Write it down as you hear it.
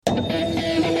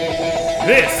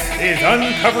This is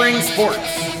Uncovering Sports.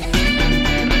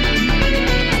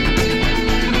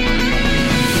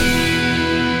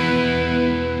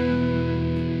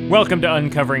 Welcome to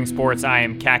Uncovering Sports. I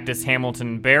am Cactus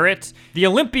Hamilton Barrett. The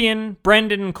Olympian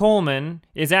Brendan Coleman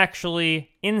is actually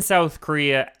in South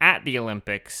Korea at the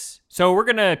Olympics. So we're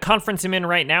going to conference him in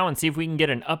right now and see if we can get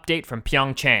an update from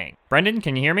Pyeongchang. Brendan,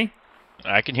 can you hear me?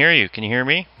 I can hear you. Can you hear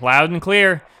me? Loud and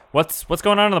clear. What's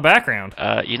going on in the background?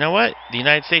 You know what? The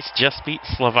United States just beat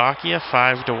Slovakia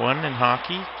 5-1 in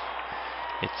hockey.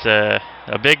 It's a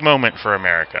big moment for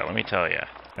America, let me tell you.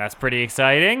 That's pretty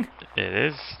exciting. It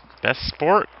is. Best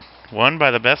sport, won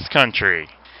by the best country.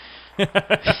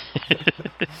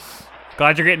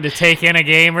 Glad you're getting to take in a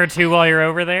game or two while you're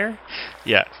over there.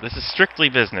 Yeah, this is strictly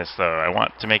business, though. I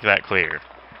want to make that clear.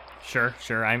 Sure.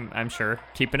 I'm sure.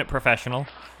 Keeping it professional.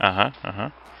 Uh-huh.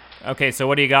 Okay, so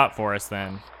what do you got for us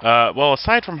then? Well,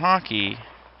 aside from hockey,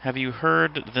 have you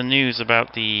heard the news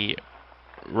about the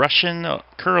Russian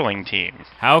curling team?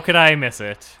 How could I miss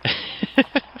it?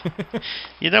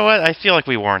 You know what? I feel like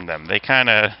we warned them. They kind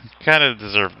of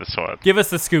deserve this one. Give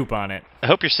us the scoop on it. I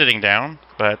hope you're sitting down,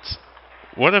 but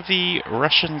one of the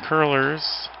Russian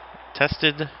curlers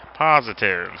tested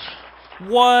positive.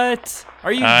 What?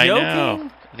 Are you I joking?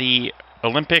 know. The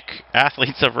Olympic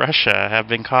athletes of Russia have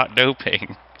been caught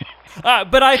doping.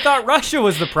 But I thought Russia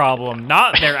was the problem,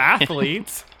 not their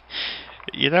athletes.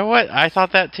 You know what? I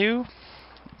thought that too.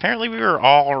 Apparently we were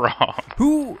all wrong.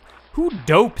 Who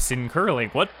dopes in curling?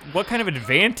 What kind of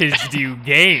advantage do you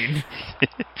gain?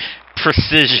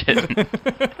 Precision.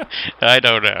 I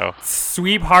don't know.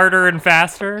 Sweep harder and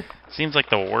faster? Seems like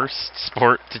the worst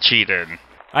sport to cheat in.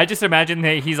 I just imagine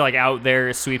that he's like out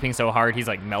there sweeping so hard he's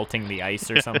like melting the ice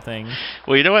or something.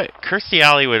 Well, you know what? Kirstie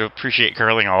Alley would appreciate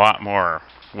curling a lot more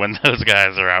when those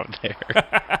guys are out there.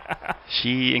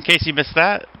 In case you missed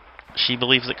that, she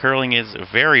believes that curling is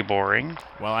very boring.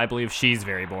 Well, I believe she's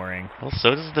very boring. Well,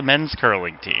 so does the men's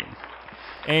curling team.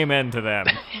 Amen to them.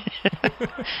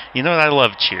 You know what? I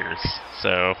love cheers,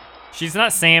 so... She's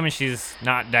not Sam and she's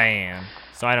not Diane,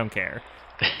 so I don't care.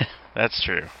 That's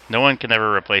true. No one can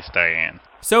ever replace Diane.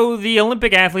 So the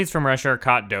Olympic athletes from Russia are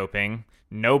caught doping.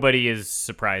 Nobody is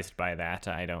surprised by that,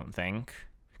 I don't think.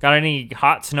 Got any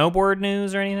hot snowboard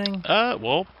news or anything?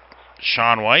 Well,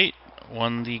 Shaun White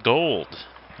won the gold.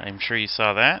 I'm sure you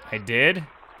saw that. I did.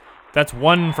 That's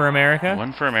one for America.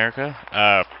 One for America.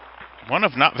 One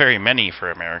of not very many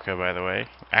for America, by the way.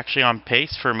 Actually on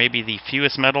pace for maybe the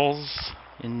fewest medals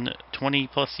in 20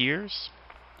 plus years.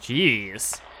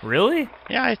 Jeez. Really?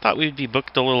 Yeah, I thought we'd be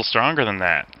booked a little stronger than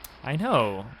that. I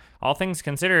know. All things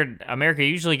considered, America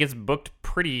usually gets booked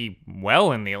pretty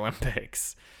well in the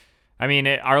Olympics. I mean,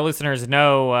 our listeners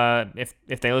know,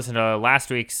 if they listen to last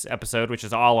week's episode, which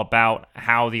is all about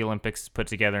how the Olympics is put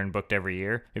together and booked every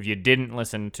year. If you didn't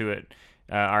listen to it,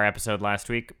 our episode last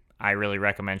week, I really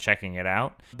recommend checking it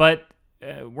out. But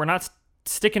we're not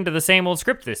sticking to the same old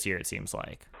script this year, it seems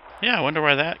like. Yeah, I wonder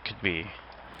why that could be.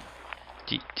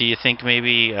 Do you think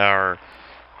maybe our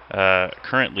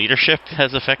current leadership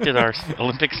has affected our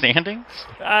Olympic standings?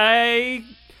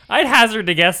 I'd hazard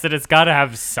to guess that it's got to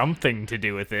have something to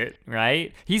do with it,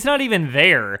 right? He's not even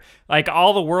there. Like,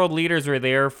 all the world leaders were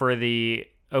there for the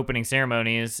opening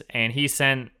ceremonies, and he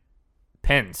sent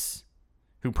Pence,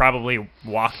 who probably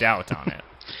walked out on it.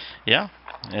 Yeah,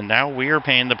 and now we're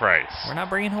paying the price. We're not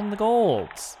bringing home the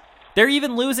golds. They're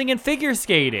even losing in figure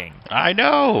skating. I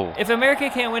know. If America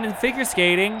can't win in figure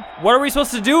skating, what are we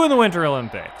supposed to do in the Winter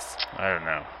Olympics? I don't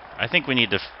know. I think we need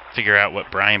to figure out what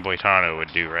Brian Boitano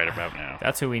would do right about now.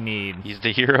 That's who we need. He's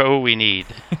the hero we need,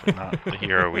 but not the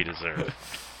hero we deserve.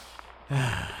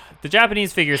 The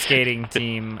Japanese figure skating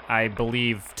team, I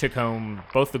believe, took home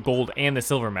both the gold and the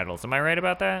silver medals. Am I right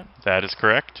about that? That is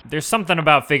correct. There's something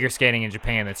about figure skating in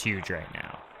Japan that's huge right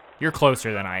now. You're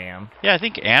closer than I am. Yeah, I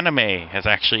think anime has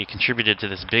actually contributed to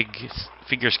this big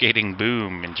figure skating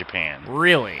boom in Japan.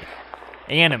 Really?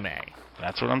 Anime?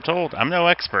 That's what I'm told. I'm no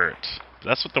expert.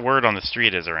 That's what the word on the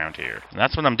street is around here. And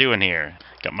that's what I'm doing here.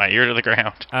 Got my ear to the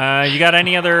ground. You got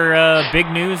any other big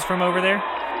news from over there?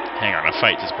 Hang on, a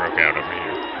fight just broke out over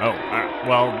here. Oh,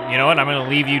 well, you know what? I'm going to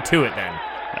leave you to it then.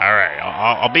 All right,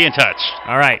 I'll be in touch.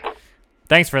 All right.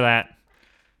 Thanks for that.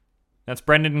 That's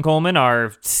Brendan Coleman,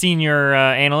 our senior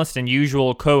analyst and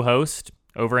usual co-host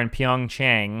over in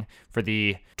Pyeongchang for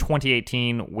the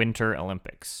 2018 Winter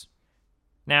Olympics.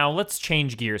 Now, let's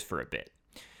change gears for a bit.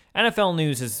 NFL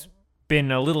news has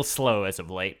been a little slow as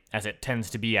of late, as it tends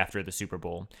to be after the Super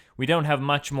Bowl. We don't have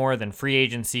much more than free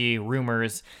agency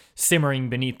rumors simmering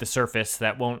beneath the surface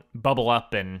that won't bubble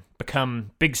up and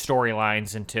become big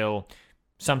storylines until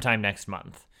sometime next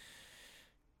month.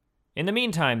 In the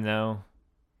meantime, though,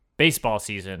 baseball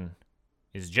season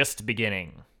is just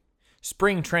beginning.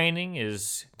 Spring training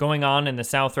is going on in the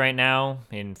South right now,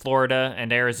 in Florida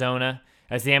and Arizona,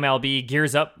 as the MLB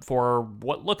gears up for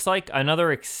what looks like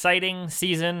another exciting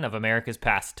season of America's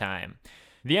pastime.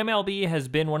 The MLB has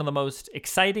been one of the most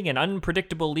exciting and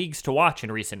unpredictable leagues to watch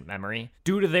in recent memory,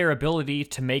 due to their ability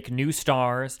to make new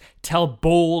stars, tell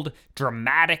bold,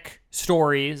 dramatic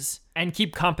stories, and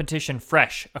keep competition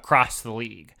fresh across the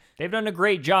league. They've done a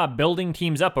great job building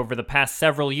teams up over the past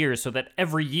several years so that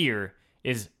every year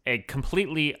is a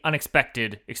completely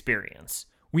unexpected experience.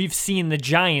 We've seen the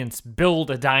Giants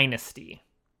build a dynasty.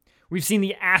 We've seen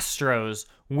the Astros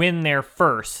win their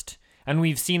first, and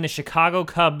we've seen the Chicago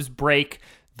Cubs break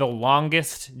the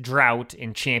longest drought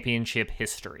in championship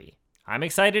history. I'm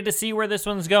excited to see where this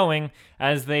one's going,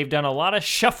 as they've done a lot of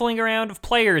shuffling around of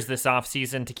players this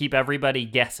offseason to keep everybody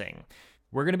guessing.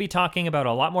 We're going to be talking about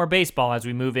a lot more baseball as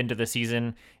we move into the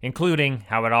season, including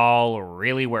how it all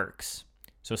really works.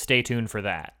 So stay tuned for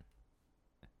that.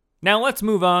 Now let's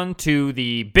move on to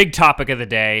the big topic of the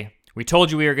day. We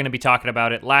told you we were going to be talking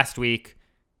about it last week.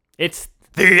 It's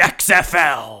the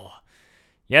XFL.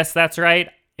 Yes, that's right.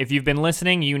 If you've been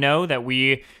listening, you know that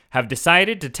we have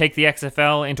decided to take the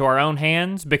XFL into our own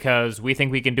hands because we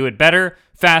think we can do it better,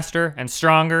 faster, and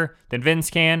stronger than Vince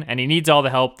can, and he needs all the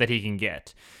help that he can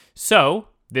get. So,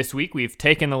 this week we've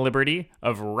taken the liberty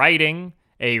of writing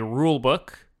a rule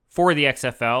book for the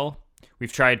XFL.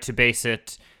 We've tried to base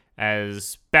it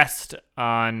as best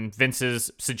on Vince's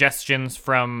suggestions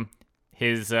from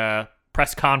his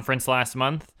press conference last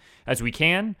month as we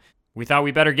can. We thought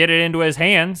we better get it into his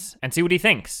hands and see what he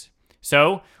thinks.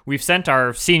 So, we've sent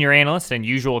our senior analyst and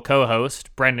usual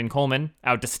co-host, Brendan Coleman,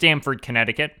 out to Stamford,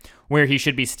 Connecticut, where he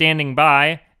should be standing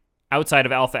by outside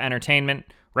of Alpha Entertainment,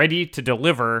 ready to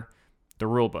deliver the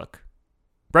rulebook.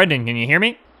 Brendan, can you hear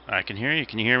me? I can hear you.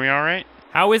 Can you hear me all right?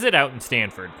 How is it out in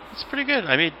Stanford? It's pretty good.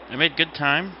 I made good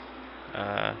time.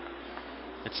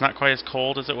 It's not quite as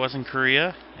cold as it was in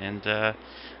Korea, and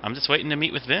I'm just waiting to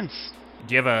meet with Vince.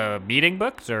 Do you have a meeting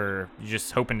booked, or you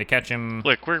just hoping to catch him?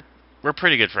 Look, we're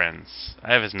pretty good friends.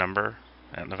 I have his number.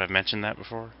 I don't know if I've mentioned that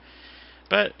before,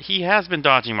 but he has been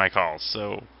dodging my calls,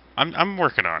 so I'm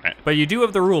working on it. But you do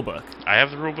have the rulebook. I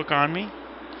have the rulebook on me.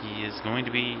 He is going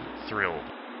to be thrilled.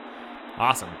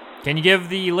 Awesome. Can you give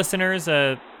the listeners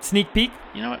a sneak peek?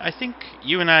 You know what? I think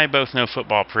you and I both know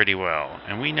football pretty well,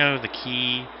 and we know the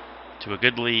key to a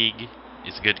good league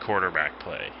is good quarterback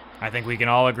play. I think we can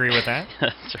all agree with that.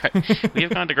 That's right. We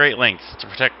have gone to great lengths to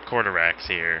protect quarterbacks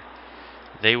here.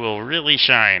 They will really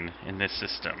shine in this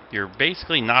system. You're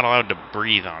basically not allowed to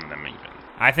breathe on them even.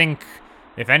 I think,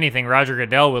 if anything, Roger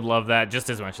Goodell would love that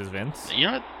just as much as Vince. You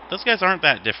know what? Those guys aren't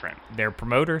that different. They're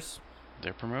promoters.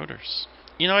 They're promoters.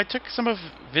 You know, I took some of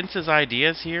Vince's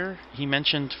ideas here. He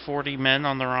mentioned 40 men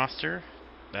on the roster.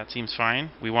 That seems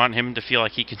fine. We want him to feel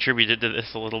like he contributed to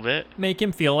this a little bit. Make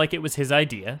him feel like it was his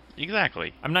idea.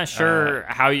 Exactly. I'm not sure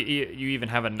how you even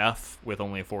have enough with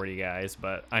only 40 guys,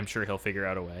 but I'm sure he'll figure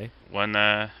out a way.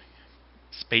 One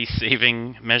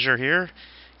space-saving measure here.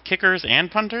 Kickers and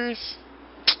punters?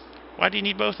 Why do you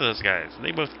need both of those guys?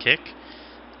 They both kick.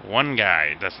 One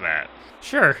guy does that.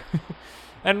 Sure.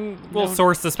 And we'll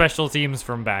source the special teams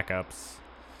from backups.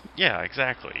 Yeah,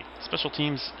 exactly. Special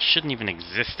teams shouldn't even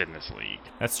exist in this league.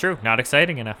 That's true. Not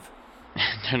exciting enough.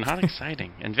 They're not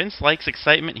exciting. And Vince likes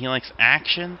excitement. He likes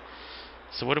action.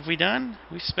 So what have we done?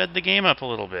 We've sped the game up a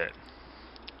little bit.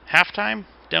 Halftime?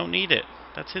 Don't need it.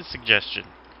 That's his suggestion.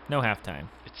 No halftime.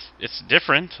 It's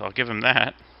different. I'll give him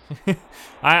that.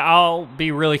 I'll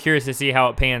be really curious to see how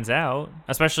it pans out.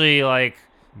 Especially, like,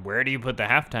 where do you put the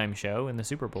halftime show in the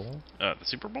Super Bowl? The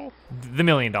Super Bowl? The $1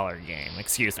 Million Game.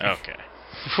 Excuse me. Okay.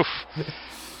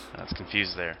 I was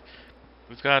confused there.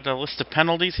 We've got a list of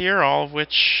penalties here, all of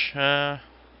which are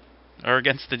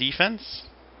against the defense.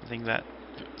 I think that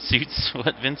suits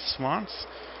what Vince wants.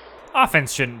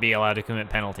 Offense shouldn't be allowed to commit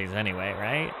penalties anyway,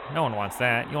 right? No one wants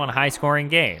that. You want a high-scoring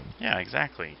game. Yeah,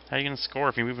 exactly. How are you going to score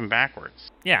if you're moving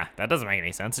backwards? Yeah, that doesn't make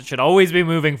any sense. It should always be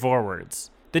moving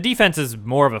forwards. The defense is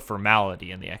more of a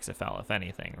formality in the XFL, if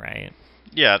anything, right?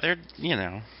 Yeah, they're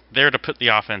there to put the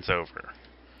offense over.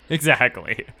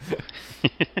 Exactly.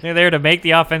 They're there to make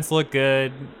the offense look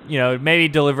good, maybe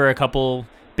deliver a couple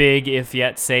big, if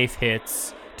yet safe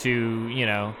hits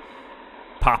to,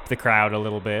 pop the crowd a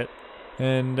little bit,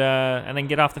 and then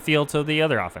get off the field so the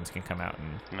other offense can come out.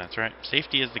 And that's right.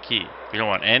 Safety is the key. We don't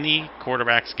want any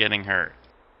quarterbacks getting hurt.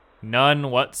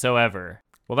 None whatsoever.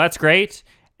 Well, that's great.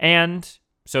 And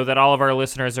so that all of our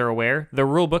listeners are aware, the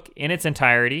rulebook in its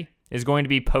entirety is going to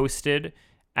be posted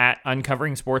at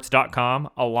uncoveringssports.com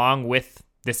along with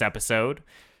this episode.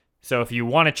 So if you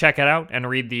want to check it out and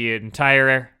read the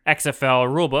entire XFL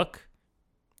Rulebook,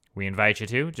 we invite you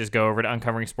to. Just go over to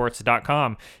uncovering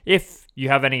sports.com. If you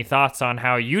have any thoughts on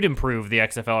how you'd improve the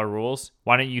XFL rules,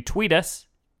 why don't you tweet us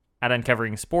at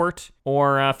Uncovering Sport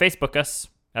or Facebook us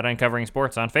at Uncovering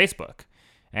Sports on Facebook.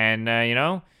 And,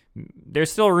 there's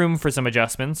still room for some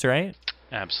adjustments, right?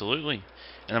 Absolutely.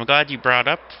 And I'm glad you brought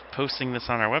up posting this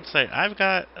on our website. I've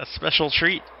got a special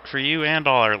treat for you and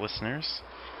all our listeners.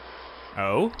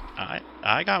 Oh?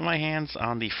 I got my hands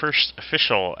on the first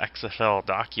official XFL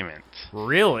document.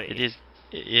 Really? It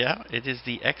is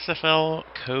the XFL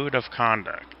Code of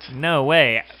Conduct. No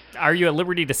way. Are you at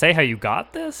liberty to say how you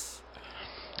got this?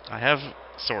 I have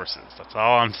sources. That's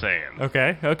all I'm saying.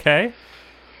 Okay.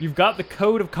 You've got the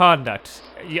Code of Conduct.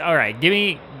 All right, give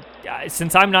me,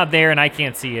 since I'm not there and I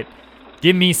can't see it,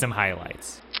 give me some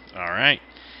highlights. All right.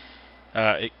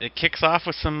 It kicks off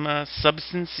with some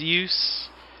substance use.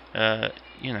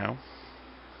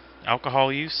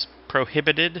 Alcohol use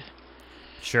prohibited.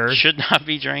 Sure. Should not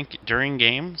be drank during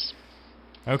games.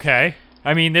 Okay.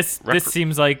 I mean, this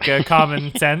seems like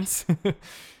common sense.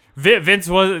 Vince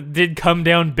did come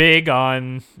down big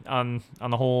on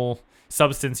the whole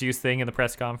substance use thing in the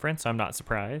press conference. So I'm not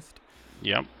surprised.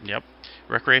 Yep.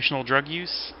 Recreational drug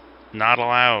use not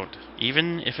allowed,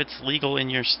 even if it's legal in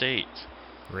your state.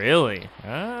 Really?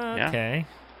 Okay.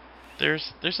 Yeah.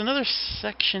 There's another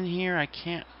section here. I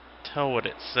can't tell what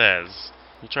it says.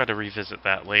 We'll try to revisit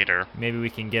that later. Maybe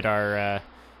we can get our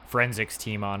forensics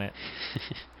team on it.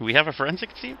 We have a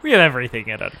forensics team? We have everything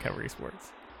at Uncovering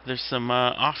Sports. There's some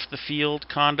off-the-field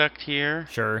conduct here.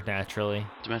 Sure, naturally.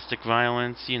 Domestic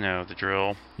violence, the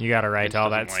drill. You gotta write all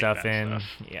that Like stuff that in. stuff.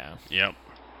 Yeah. Yep.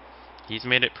 He's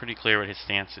made it pretty clear what his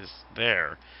stance is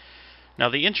there. Now,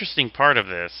 the interesting part of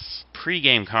this,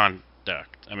 pre-game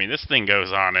conduct. I mean, this thing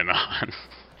goes on and on.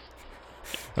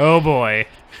 Oh boy.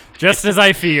 Just as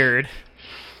I feared.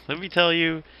 Let me tell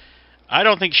you, I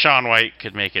don't think Sean White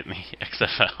could make it in the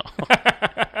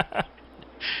XFL.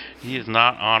 He does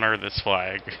not honor this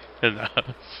flag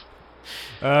enough.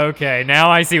 Okay, now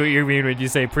I see what you mean when you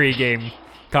say pre-game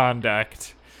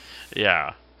conduct.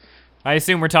 Yeah. I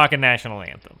assume we're talking national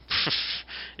anthem.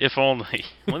 If only.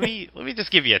 Let me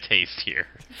just give you a taste here.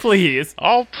 Please.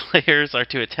 All players are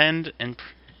to attend and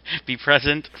be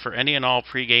present for any and all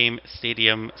pre-game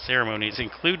stadium ceremonies,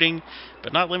 including,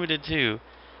 but not limited to,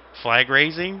 flag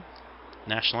raising,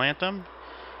 national anthem,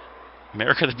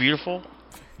 America the Beautiful,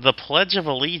 the Pledge of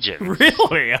Allegiance.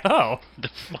 Really? Oh. The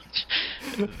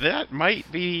Pledge. That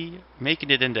might be making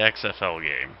it into XFL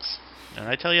games. And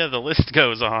I tell you, the list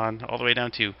goes on all the way down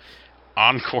to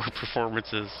encore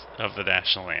performances of the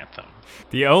national anthem.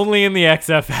 The only in the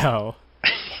XFL.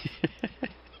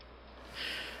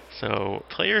 So,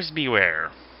 players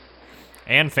beware.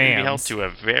 And fans. Be held to a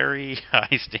very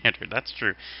high standard. That's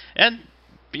true. And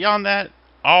beyond that,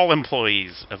 all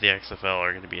employees of the XFL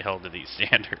are going to be held to these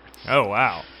standards. Oh,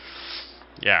 wow.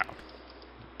 Yeah.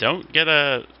 Don't get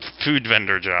a food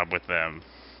vendor job with them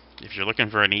if you're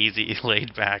looking for an easy,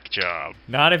 laid-back job.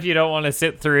 Not if you don't want to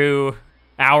sit through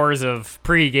hours of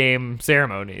pre-game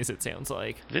ceremonies, it sounds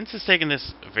like. Vince has taken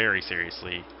this very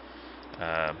seriously.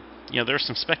 There's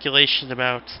some speculation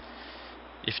about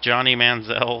if Johnny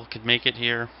Manziel could make it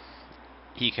here.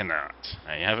 He cannot.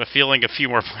 I have a feeling a few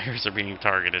more players are being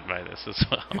targeted by this as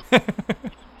well.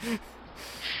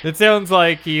 It sounds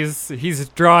like he's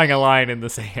drawing a line in the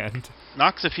sand.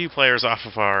 Knocks a few players off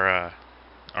of our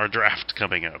draft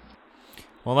coming up.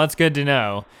 Well, that's good to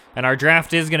know. And our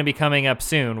draft is going to be coming up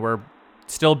soon. We're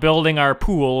still building our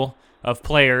pool of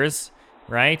players,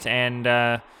 right?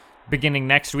 And beginning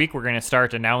next week, we're going to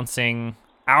start announcing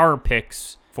our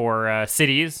picks for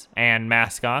cities and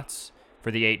mascots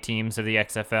for the 8 teams of the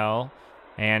XFL.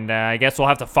 And I guess we'll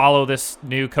have to follow this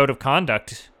new code of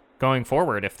conduct going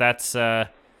forward if that's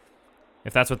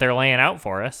what they're laying out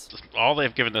for us. All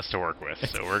they've given us to work with,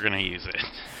 so we're going to use it.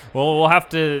 Well, we'll have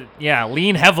to,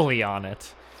 lean heavily on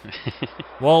it.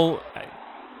 Well,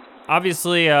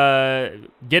 obviously,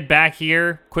 get back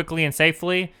here quickly and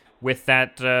safely with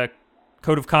that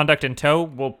code of conduct in tow.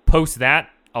 We'll post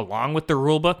that along with the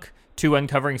rulebook to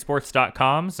uncovering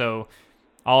sports.com, so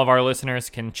all of our listeners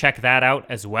can check that out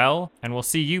as well. And we'll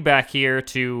see you back here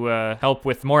to help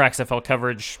with more XFL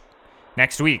coverage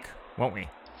next week, won't we?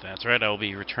 That's right. I'll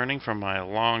be returning from my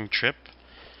long trip,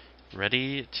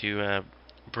 ready to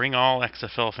bring all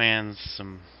XFL fans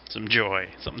some joy,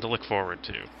 something to look forward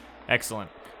to.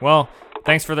 Excellent. Well,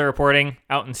 thanks for the reporting.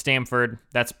 Out in Stamford,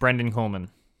 that's Brendan Coleman.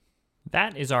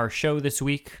 That is our show this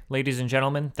week, ladies and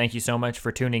gentlemen. Thank you so much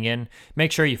for tuning in.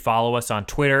 Make sure you follow us on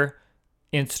Twitter,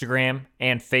 Instagram,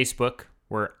 and Facebook.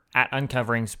 We're at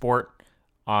Uncovering Sport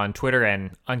on Twitter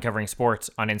and Uncovering Sports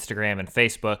on Instagram and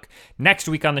Facebook. Next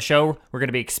week on the show, we're going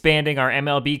to be expanding our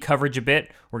MLB coverage a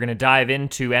bit. We're going to dive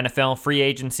into NFL free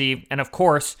agency and, of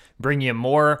course, bring you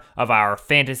more of our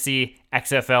fantasy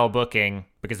XFL booking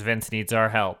because Vince needs our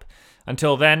help.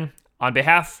 Until then, on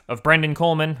behalf of Brendan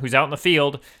Coleman, who's out in the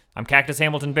field, I'm Cactus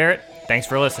Hamilton Barrett. Thanks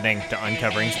for listening to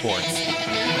Uncovering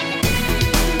Sports.